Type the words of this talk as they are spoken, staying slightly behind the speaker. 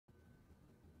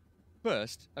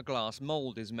First, a glass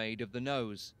mold is made of the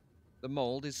nose. The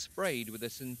mold is sprayed with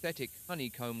a synthetic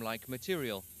honeycomb-like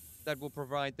material that will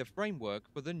provide the framework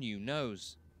for the new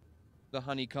nose. The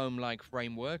honeycomb-like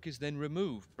framework is then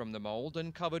removed from the mold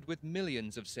and covered with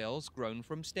millions of cells grown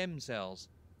from stem cells,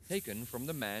 taken from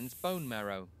the man's bone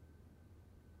marrow.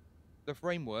 The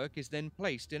framework is then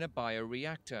placed in a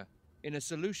bioreactor, in a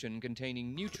solution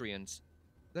containing nutrients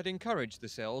that encourage the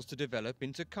cells to develop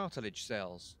into cartilage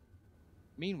cells.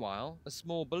 Meanwhile, a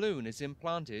small balloon is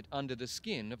implanted under the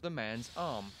skin of the man's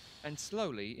arm and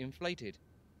slowly inflated.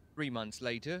 3 months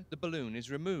later, the balloon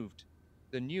is removed.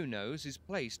 The new nose is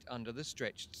placed under the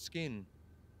stretched skin.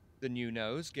 The new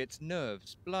nose gets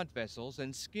nerves, blood vessels,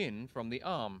 and skin from the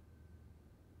arm.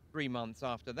 3 months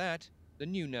after that, the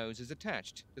new nose is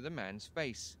attached to the man's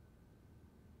face.